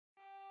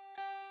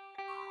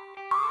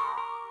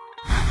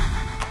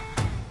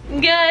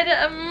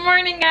Good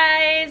morning,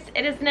 guys.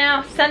 It is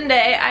now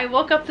Sunday. I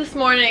woke up this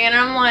morning and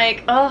I'm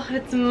like, oh,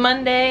 it's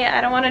Monday. I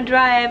don't want to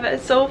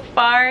drive so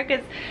far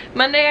because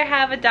Monday I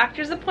have a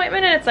doctor's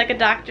appointment, and it's like a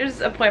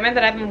doctor's appointment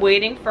that I've been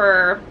waiting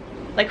for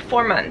like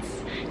 4 months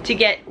to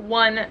get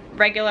one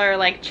regular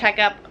like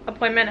checkup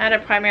appointment at a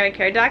primary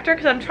care doctor,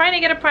 because I'm trying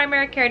to get a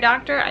primary care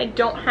doctor. I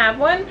don't have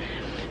one.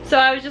 So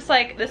I was just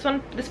like,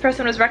 this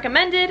person was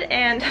recommended,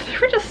 and they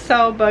were just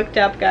so booked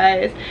up,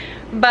 guys.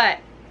 But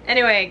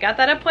anyway, got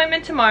that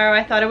appointment tomorrow.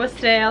 I thought it was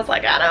today. I was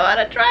like, I don't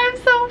want to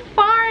drive so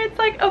far. It's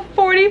like a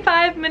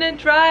 45-minute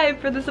drive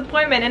for this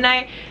appointment, and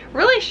I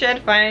really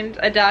should find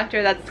a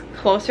doctor that's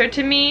closer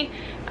to me,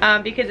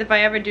 because if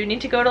I ever do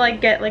need to go to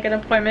like get like an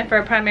appointment for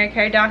a primary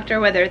care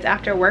doctor, whether it's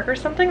after work or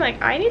something, like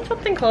I need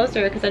something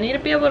closer, because I need to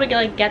be able to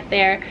get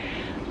there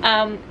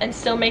and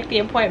still make the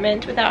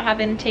appointment without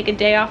having to take a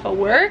day off of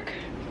work,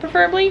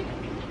 preferably.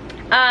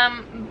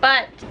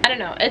 But I don't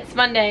know, it's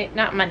Monday,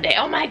 not Monday.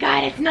 Oh my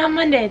god, it's not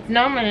Monday, it's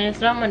not Monday, it's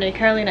not Monday,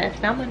 Carolina,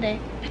 it's not Monday,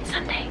 it's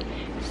Sunday.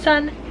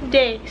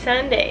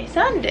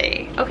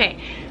 Sunday. Okay,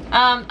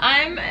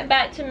 I'm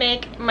about to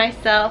make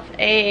myself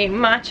a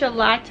matcha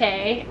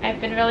latte.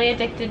 I've been really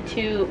addicted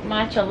to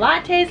matcha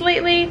lattes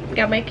lately.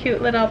 Got my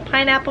cute little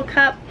pineapple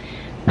cup.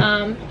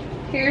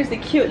 Here's the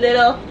cute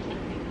little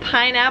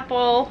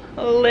pineapple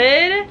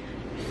lid.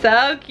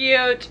 So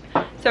cute.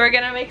 So we're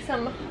gonna make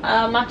some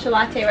matcha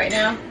latte right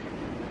now.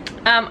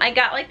 I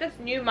got like this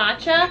new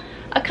matcha.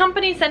 A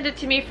company sent it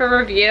to me for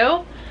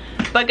review.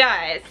 But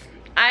guys,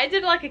 I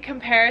did like a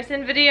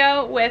comparison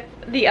video with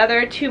the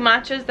other two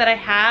matchas that I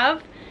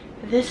have.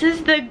 This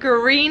is the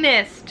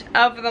greenest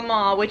of them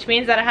all, which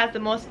means that it has the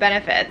most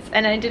benefits.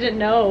 And I didn't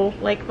know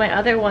like my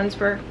other ones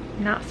were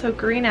not so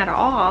green at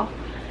all.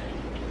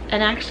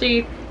 And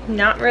actually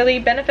not really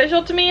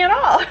beneficial to me at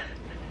all.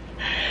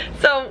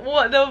 So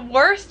the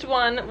worst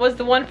one was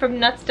the one from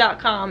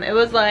nuts.com. It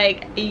was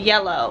like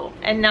yellow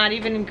and not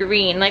even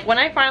green. Like when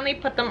I finally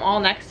put them all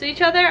next to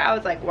each other, I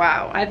was like,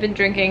 wow, I've been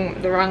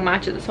drinking the wrong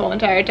matcha this whole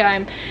entire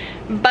time.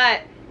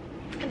 But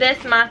this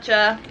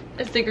matcha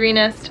is the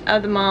greenest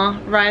of them all,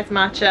 Rise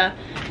Matcha.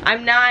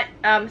 I'm not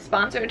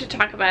sponsored to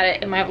talk about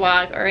it in my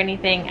vlog or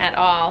anything at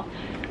all.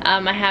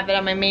 I have it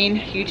on my main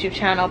YouTube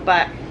channel,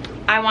 but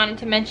I wanted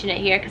to mention it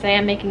here because I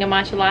am making a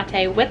matcha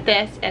latte with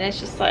this, and it's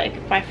just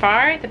like by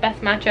far the best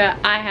matcha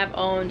I have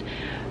owned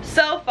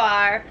so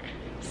far.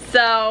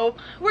 So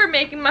we're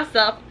making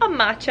myself a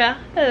matcha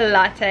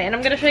latte, and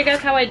I'm gonna show you guys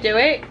how I do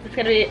it. It's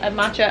gonna be a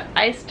matcha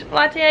iced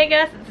latte, I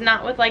guess. It's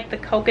not with like the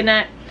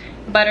coconut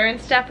butter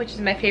and stuff, which is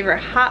my favorite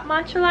hot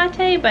matcha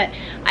latte, but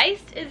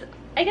iced is,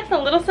 I guess, a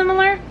little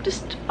similar,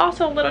 just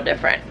also a little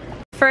different.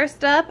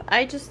 First up,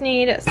 I just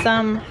need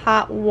some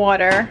hot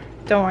water.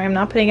 Don't worry, I'm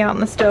not putting it out on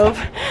the stove.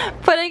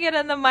 Putting it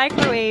in the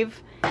microwave.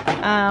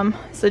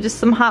 So just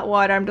some hot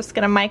water. I'm just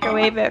gonna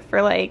microwave it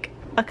for like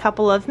a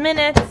couple of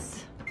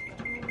minutes.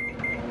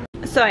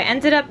 So I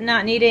ended up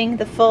not needing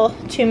the full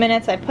 2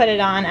 minutes. I put it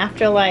on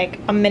after like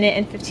a minute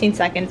and 15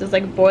 seconds. It was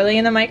like boiling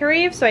in the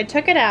microwave, so I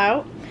took it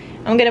out.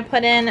 I'm gonna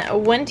put in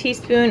 1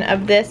 teaspoon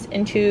of this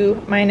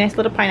into my nice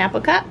little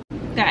pineapple cup.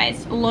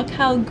 Guys, look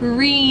how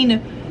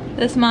green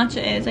this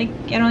matcha is. I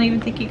don't even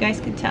think you guys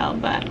could tell,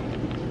 but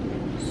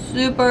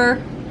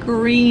super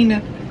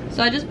green.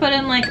 So I just put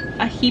in like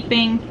a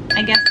heaping,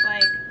 I guess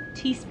like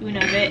teaspoon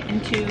of it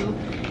into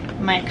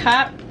my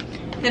cup.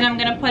 Then I'm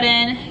gonna put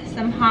in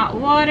some hot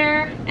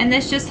water, and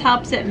this just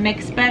helps it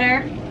mix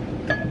better.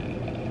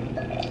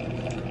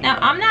 Now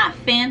I'm not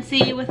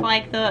fancy with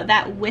like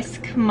that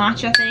whisk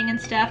matcha thing and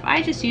stuff.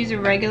 I just use a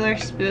regular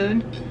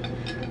spoon.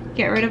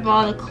 Get rid of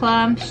all the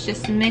clumps,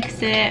 just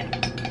mix it.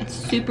 It's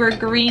super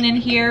green in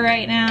here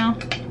right now.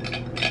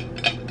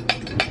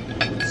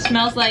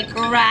 Smells like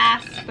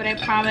grass, but I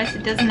promise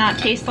it does not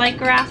taste like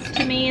grass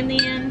to me in the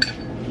end.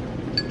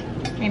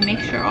 And make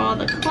sure all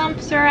the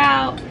clumps are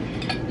out.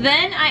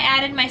 Then I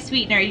added my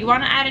sweetener. You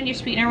want to add in your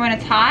sweetener when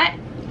it's hot.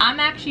 I'm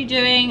actually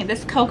doing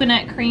this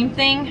coconut cream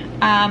thing.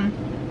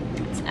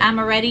 It's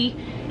Amaretti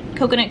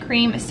coconut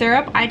cream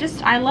syrup.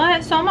 I love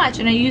it so much,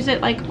 and I use it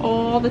like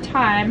all the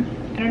time.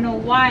 I don't know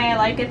why I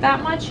like it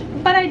that much,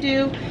 but I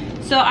do.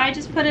 So I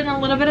just put in a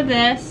little bit of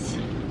this.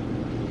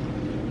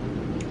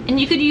 And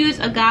you could use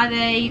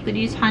agave, you could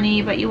use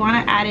honey, but you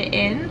want to add it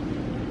in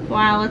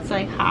while it's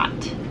like hot.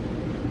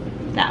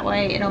 That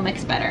way it'll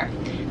mix better.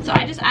 So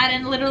I just add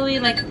in literally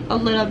like a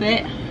little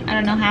bit. I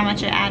don't know how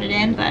much I added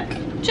in, but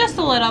just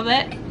a little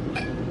bit.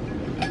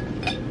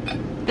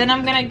 Then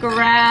I'm gonna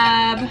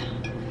grab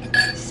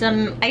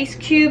some ice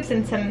cubes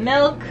and some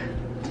milk.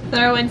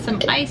 Throw in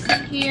some ice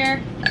in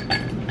here.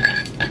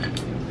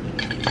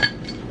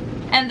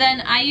 And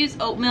then I use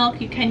oat milk.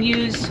 You can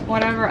use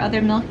whatever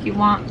other milk you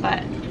want,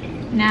 but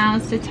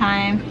now's the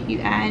time you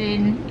add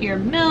in your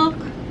milk.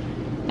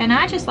 And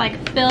I just like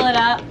fill it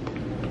up.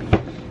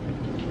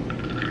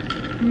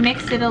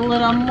 Mix it a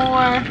little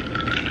more.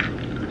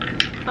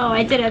 Oh,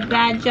 I did a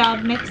bad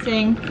job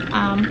mixing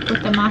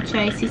with the matcha.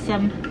 I see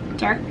some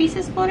dark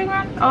pieces floating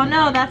around. Oh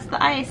no, that's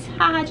the ice.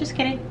 Haha, just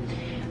kidding.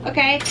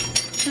 Okay,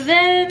 so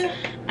then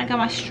I got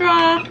my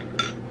straw.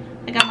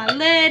 I got my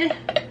lid,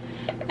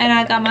 and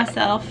I got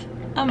myself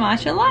a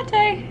matcha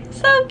latte.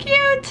 So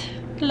cute.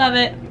 Love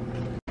it.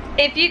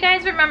 If you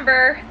guys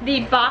remember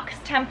the box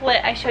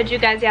template I showed you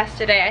guys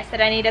yesterday, I said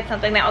I needed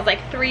something that was like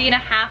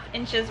 3.5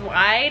 inches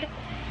wide.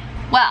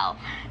 Well,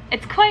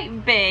 it's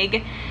quite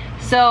big.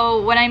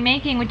 So what I'm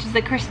making, which is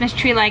the Christmas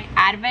tree like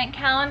advent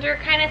calendar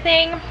kind of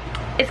thing,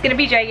 it's gonna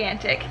be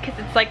gigantic because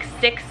it's like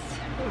 6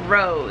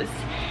 rows.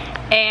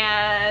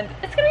 And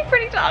it's gonna be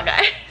pretty tall,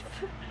 guys.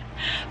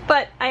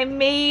 But I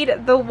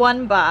made the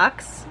one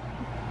box.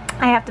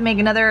 I have to make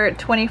another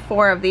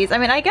 24 of these. I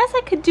mean, I guess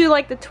I could do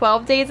like the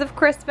 12 days of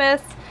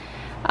Christmas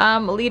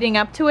leading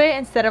up to it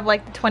instead of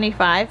like the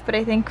 25, but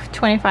I think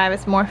 25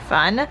 is more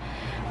fun.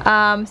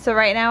 So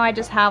right now I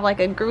just have like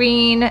a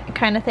green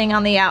kind of thing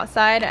on the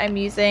outside. I'm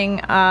using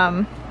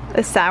a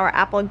sour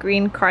apple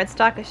green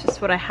cardstock. It's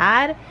just what I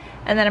had.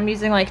 And then I'm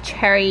using like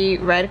cherry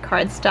red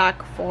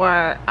cardstock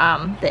for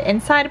the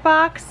inside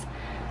box.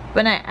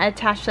 But I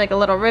attached like a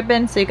little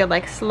ribbon so you could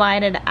like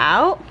slide it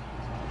out.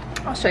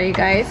 I'll show you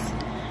guys.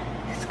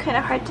 It's kind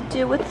of hard to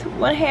do with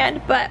one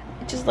hand, but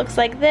it just looks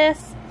like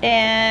this.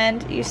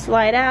 And you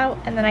slide out,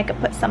 and then I could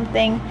put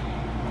something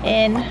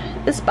in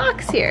this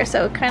box here.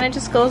 So it kind of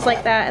just goes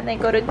like that, and they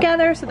go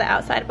together. So the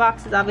outside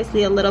box is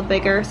obviously a little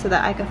bigger so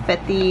that I could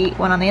fit the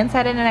one on the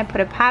inside in, and I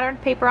put a pattern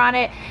paper on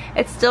it.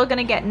 It's still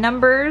gonna get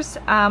numbers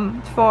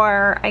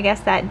for, I guess,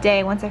 that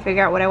day once I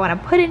figure out what I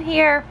want to put in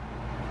here.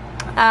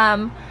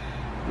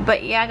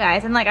 But yeah,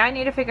 guys, and like I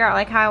need to figure out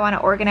like how I want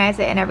to organize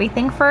it and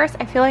everything first.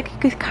 I feel like you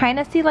could kind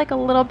of see like a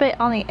little bit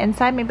on the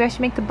inside. Maybe I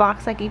should make the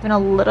box like even a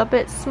little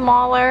bit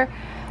smaller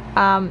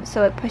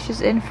so it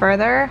pushes in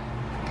further.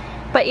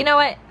 But you know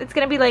what, it's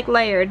gonna be like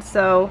layered,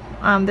 so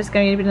there's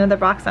gonna be another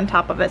box on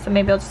top of it, so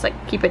maybe I'll just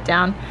like keep it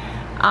down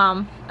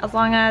as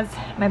long as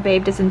my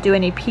babe doesn't do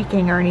any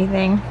peeking or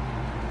anything.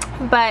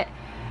 But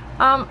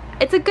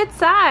it's a good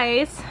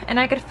size, and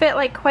I could fit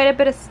like quite a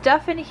bit of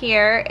stuff in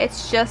here.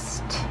 It's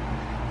just,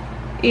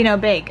 you know,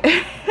 big.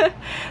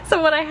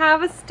 So when I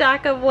have a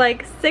stack of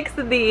like 6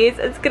 of these,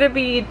 it's gonna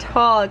be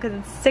tall because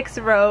it's 6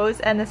 rows,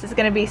 and this is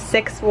gonna be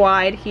 6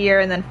 wide here,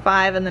 and then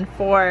 5, and then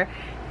 4,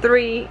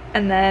 3,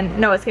 and then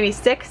no, it's gonna be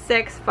 6,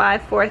 6,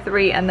 5, 4,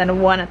 3, and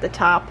then 1 at the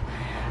top.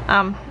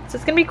 So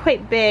it's gonna be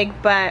quite big,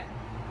 but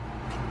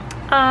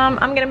I'm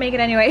gonna make it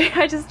anyway.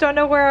 I just don't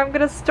know where I'm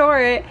gonna store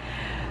it.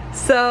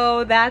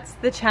 So that's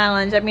the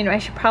challenge. I mean, I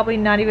should probably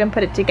not even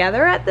put it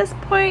together at this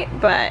point,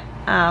 but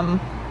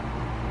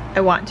I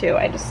want to.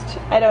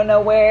 I don't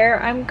know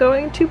where I'm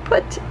going to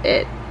put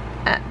it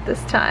at this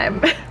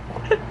time.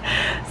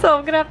 So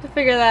I'm gonna have to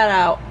figure that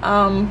out.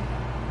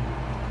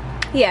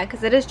 Yeah,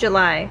 because it is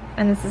July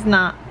and this is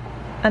not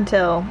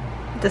until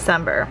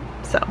December.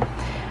 So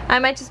I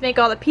might just make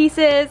all the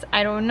pieces.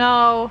 I don't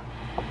know.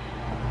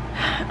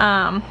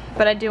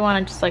 But I do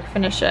want to just like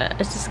finish it.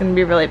 It's just gonna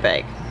be really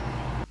big.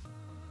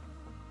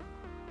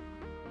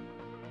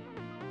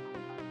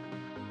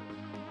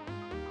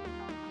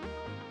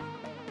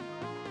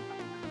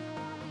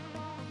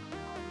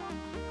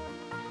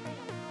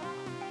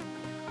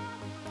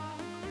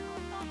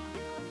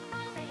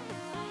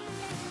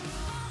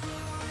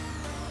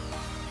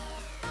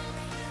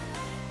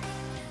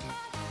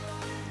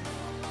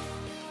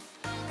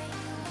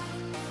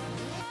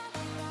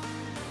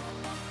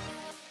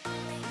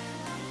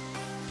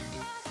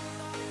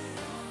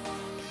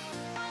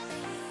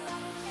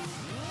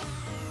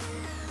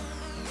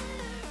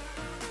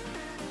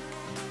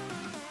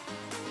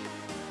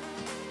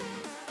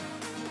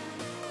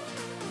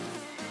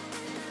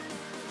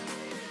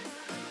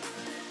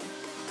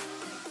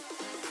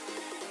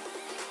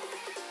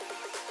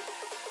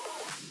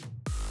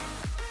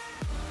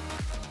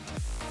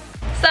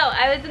 So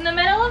I was in the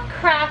middle of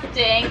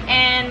crafting,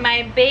 and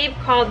my babe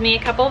called me a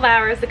couple of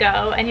hours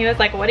ago, and he was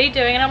like, what are you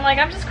doing? And I'm like,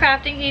 I'm just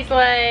crafting. He's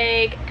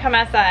like, come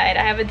outside,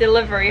 I have a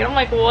delivery. And I'm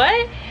like,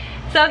 what?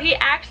 So he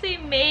actually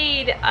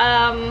made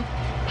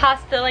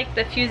pasta, like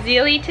the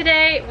fusilli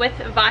today, with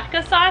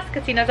vodka sauce,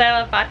 because he knows I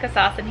love vodka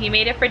sauce, and he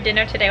made it for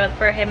dinner today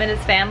for him and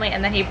his family.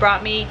 And then he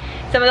brought me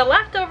some of the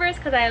leftovers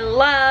because I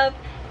love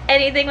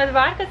anything with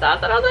vodka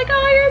sauce. And I was like,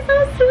 oh, you're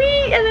so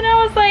sweet. And then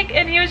I was like,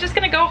 and he was just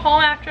gonna go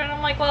home after, and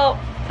I'm like, well,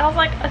 that was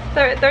like a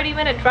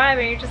 30-minute drive,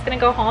 and you're just gonna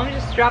go home and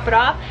just drop it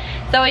off.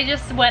 So we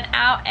just went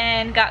out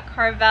and got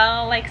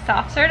Carvel like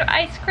soft serve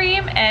ice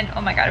cream, and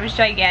oh my god, it was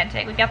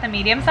gigantic. We got the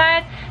medium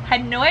size.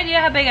 Had no idea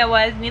how big it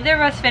was. Neither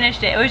of us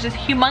finished it. It was just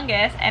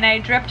humongous, and I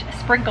dripped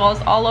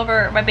sprinkles all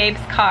over my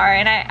babe's car.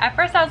 And at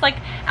first I was like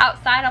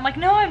outside. I'm like,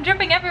 no, I'm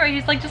dripping everywhere.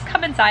 He's like, just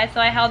come inside.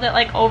 So I held it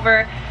like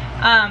over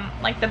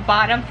like the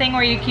bottom thing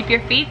where you keep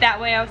your feet.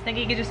 That way I was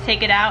thinking he could just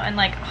take it out and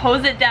like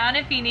hose it down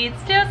if he needs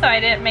to, so I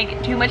didn't make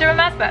it too much of a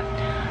mess. But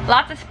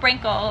lots of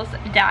sprinkles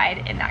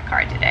died in that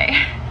car today.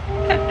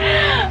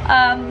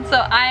 So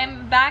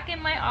I'm back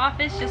in my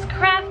office just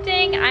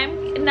crafting.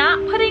 I'm not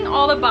putting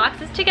all the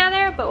boxes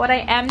together, but what I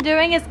am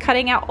doing is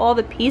cutting out all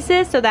the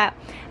pieces so that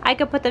I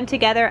could put them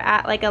together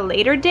at like a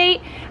later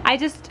date. I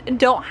just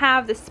don't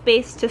have the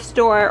space to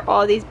store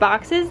all these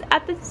boxes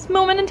at this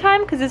moment in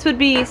time, because this would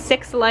be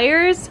 6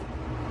 layers.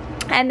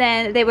 and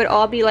then they would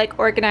all be like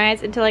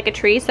organized into like a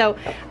tree. So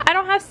I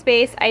don't have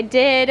space. I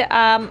did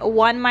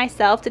one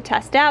myself to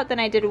test out, then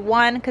I did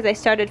one because I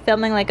started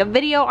filming like a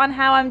video on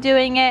how I'm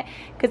doing it,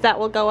 because that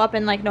will go up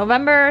in like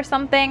November or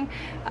something.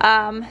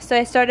 So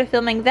I started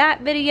filming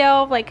that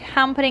video, like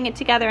how I'm putting it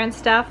together and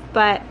stuff,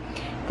 but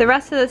the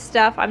rest of the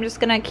stuff I'm just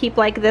gonna keep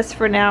like this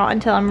for now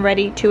until I'm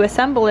ready to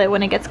assemble it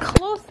when it gets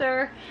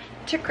closer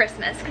to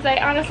Christmas, because I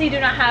honestly do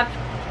not have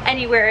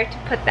anywhere to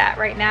put that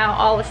right now,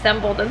 all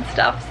assembled and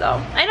stuff. So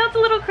I know it's a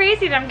little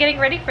crazy that I'm getting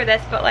ready for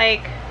this, but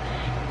like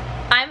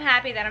I'm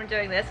happy that I'm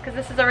doing this because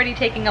this is already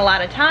taking a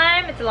lot of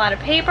time. It's a lot of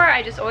paper.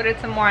 I just ordered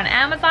some more on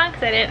Amazon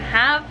because I didn't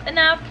have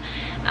enough.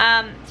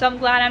 So I'm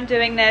glad I'm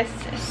doing this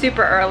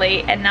super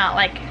early and not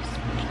like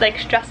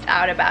stressed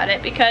out about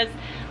it, because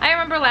I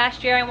remember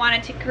last year I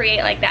wanted to create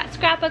like that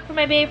scrapbook for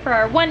my babe for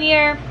our 1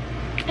 year,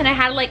 and I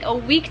had like a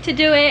week to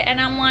do it, and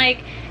I'm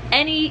like,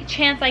 any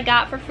chance I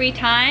got for free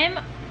time,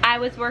 I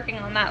was working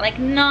on that like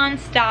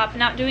non-stop,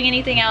 not doing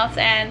anything else,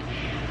 and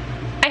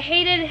I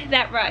hated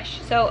that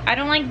rush. So I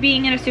don't like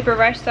being in a super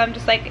rush, so I'm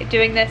just like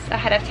doing this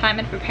ahead of time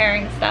and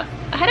preparing stuff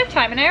ahead of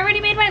time. And I already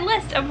made my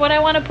list of what I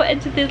want to put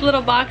into these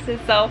little boxes,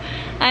 so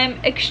I'm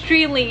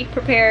extremely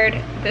prepared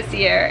this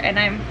year, and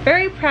I'm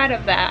very proud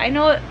of that. I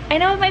know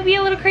it might be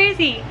a little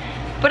crazy,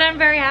 but I'm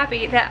very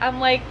happy that I'm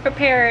like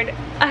prepared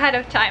ahead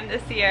of time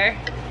this year.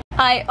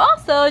 I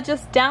also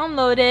just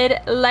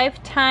downloaded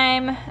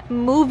Lifetime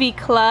Movie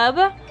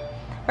Club.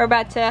 We're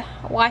about to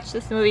watch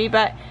this movie,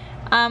 but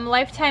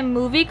Lifetime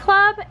Movie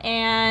Club,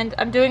 and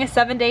I'm doing a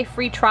 7-day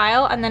free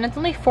trial, and then it's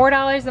only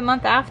 $4 a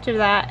month after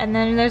that, and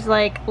then there's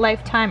like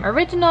Lifetime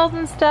originals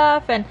and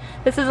stuff, and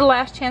this is the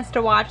last chance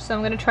to watch, so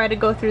I'm gonna try to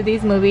go through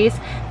these movies.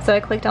 So I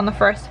clicked on the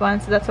first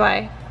one, so that's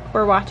why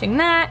we're watching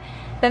that.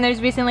 Then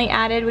there's Recently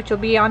Added, which will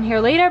be on here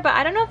later, but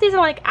I don't know if these are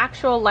like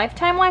actual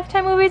Lifetime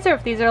movies or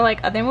if these are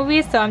like other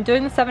movies. So I'm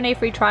doing the 7-day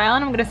free trial,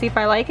 and I'm gonna see if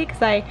I like it,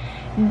 because I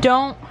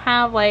don't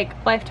have like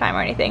Lifetime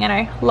or anything, and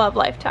I love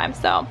Lifetime,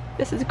 so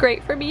this is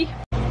great for me.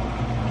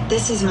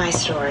 This is my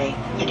story,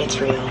 and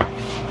it's real.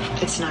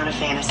 It's not a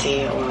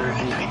fantasy or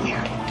a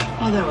nightmare,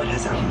 although it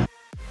has elements.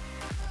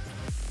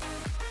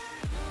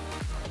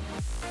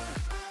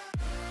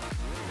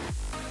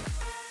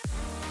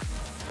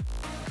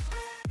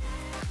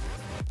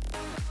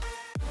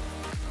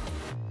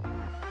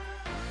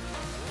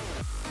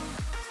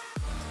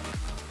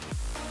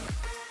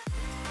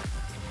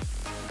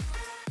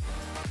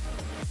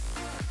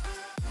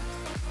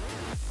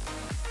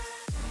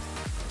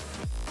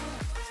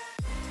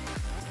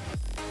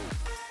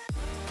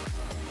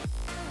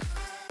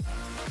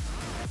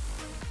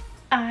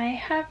 I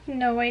have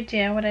no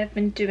idea what I've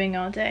been doing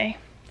all day.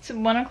 It's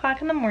 1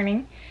 o'clock in the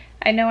morning.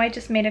 I know I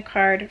just made a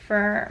card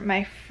for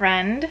my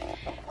friend.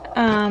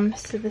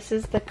 So this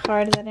is the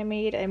card that I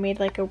made. I made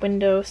like a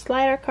window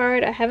slider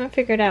card. I haven't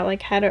figured out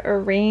like how to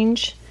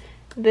arrange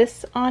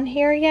this on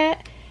here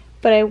yet,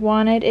 but I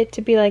wanted it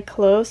to be like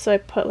closed, so I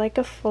put like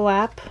a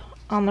flap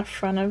on the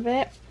front of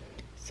it.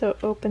 So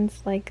it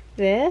opens like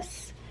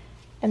this,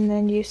 and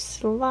then you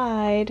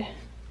slide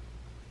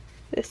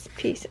this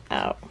piece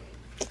out.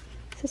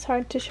 It's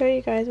hard to show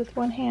you guys with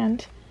one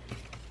hand,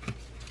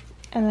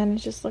 and then it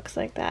just looks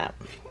like that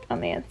on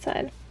the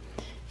inside,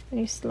 and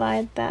you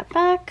slide that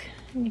back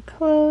and you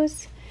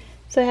close.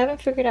 So I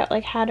haven't figured out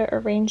like how to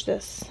arrange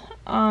this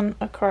on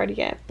a card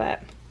yet,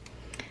 but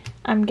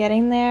I'm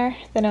getting there.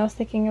 Then I was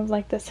thinking of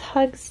like this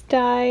hugs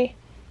die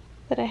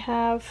that I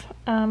have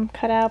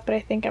cut out, but I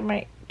think I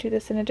might do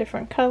this in a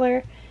different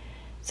color,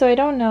 so I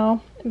don't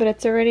know. But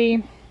it's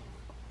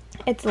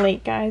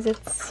late, guys.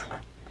 It's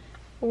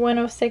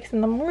 1:06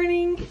 in the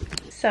morning,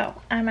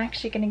 so I'm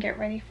actually gonna get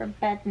ready for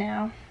bed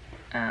now.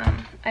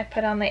 I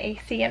put on the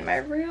AC in my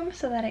room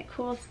so that it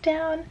cools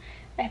down.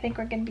 I think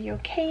we're gonna be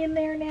okay in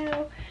there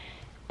now.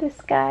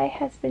 This guy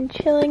has been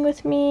chilling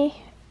with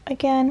me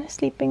again,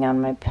 sleeping on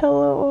my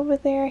pillow over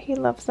there. He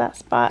loves that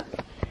spot,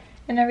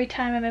 and every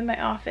time I'm in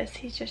my office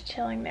he's just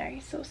chilling there.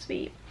 He's so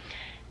sweet.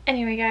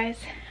 Anyway guys,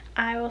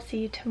 I will see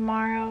you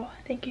tomorrow.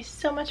 Thank you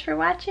so much for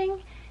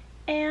watching,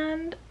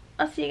 and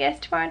I'll see you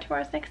guys tomorrow in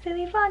tomorrow's next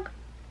daily vlog.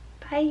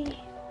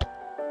 Bye.